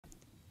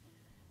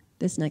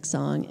This next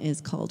song is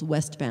called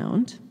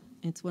Westbound.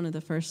 It's one of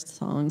the first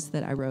songs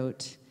that I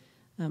wrote.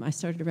 I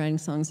started writing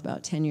songs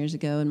about 10 years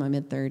ago in my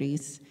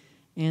mid-30s,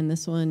 and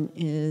this one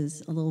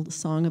is a little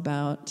song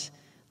about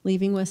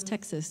leaving West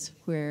Texas,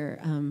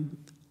 where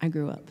I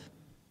grew up.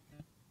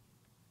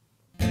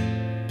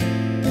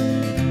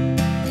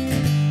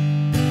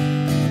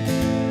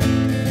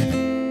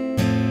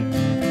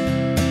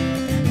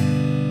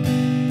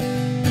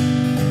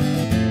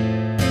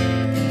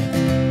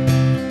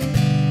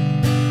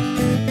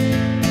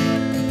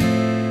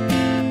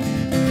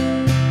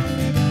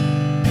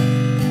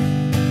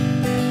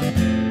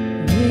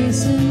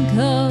 Racing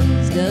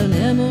cars down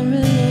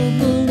Amarillo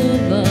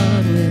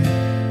Boulevard, we'll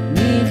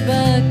meet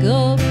back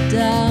up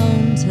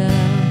downtown.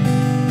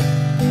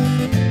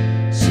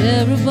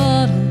 Share a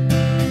bottle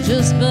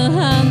just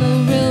behind the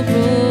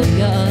railroad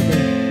yard.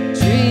 The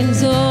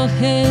trains all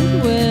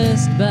head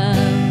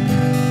westbound,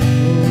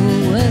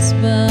 oh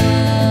westbound,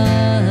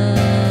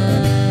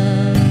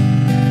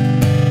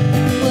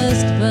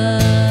 westbound.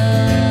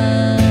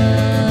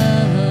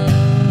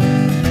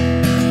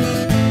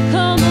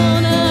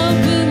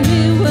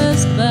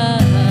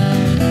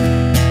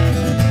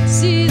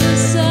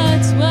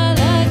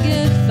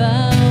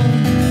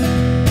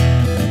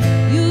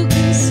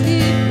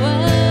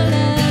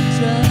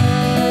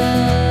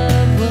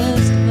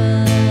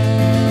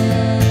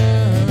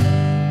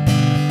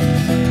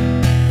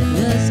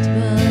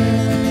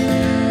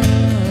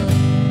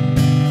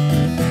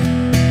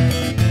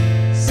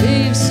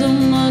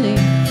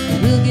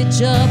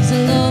 Jobs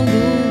along the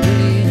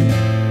way,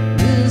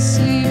 we'll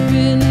sleep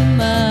in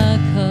my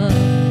car.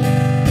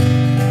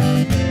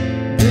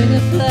 Bring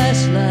a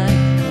flashlight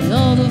and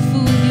all the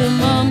food your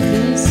mom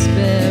can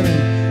spare,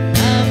 and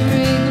I'll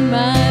bring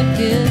my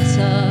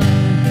guitar.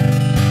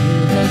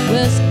 We'll head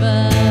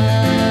westbound,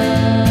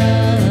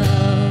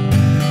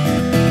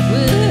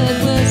 we'll head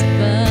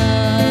westbound.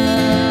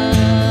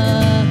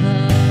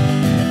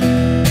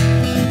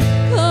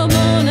 Come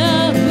on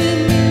out with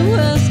me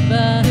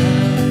westbound.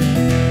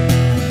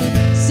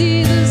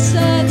 See the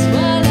sights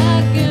while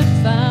I get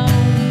found.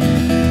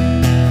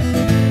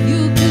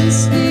 You can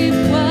sleep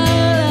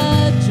while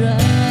I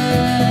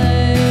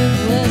drive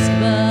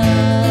westbound,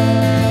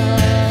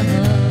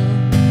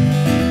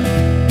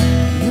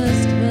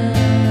 westbound.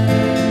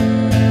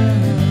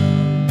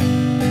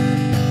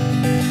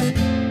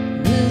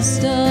 We'll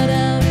start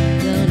out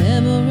down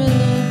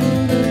Amarillo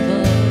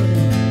Boulevard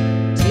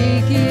and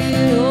take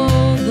it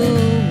all the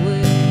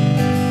way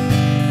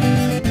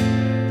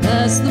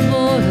past the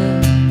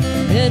border,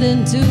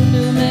 heading to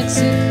New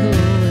Mexico.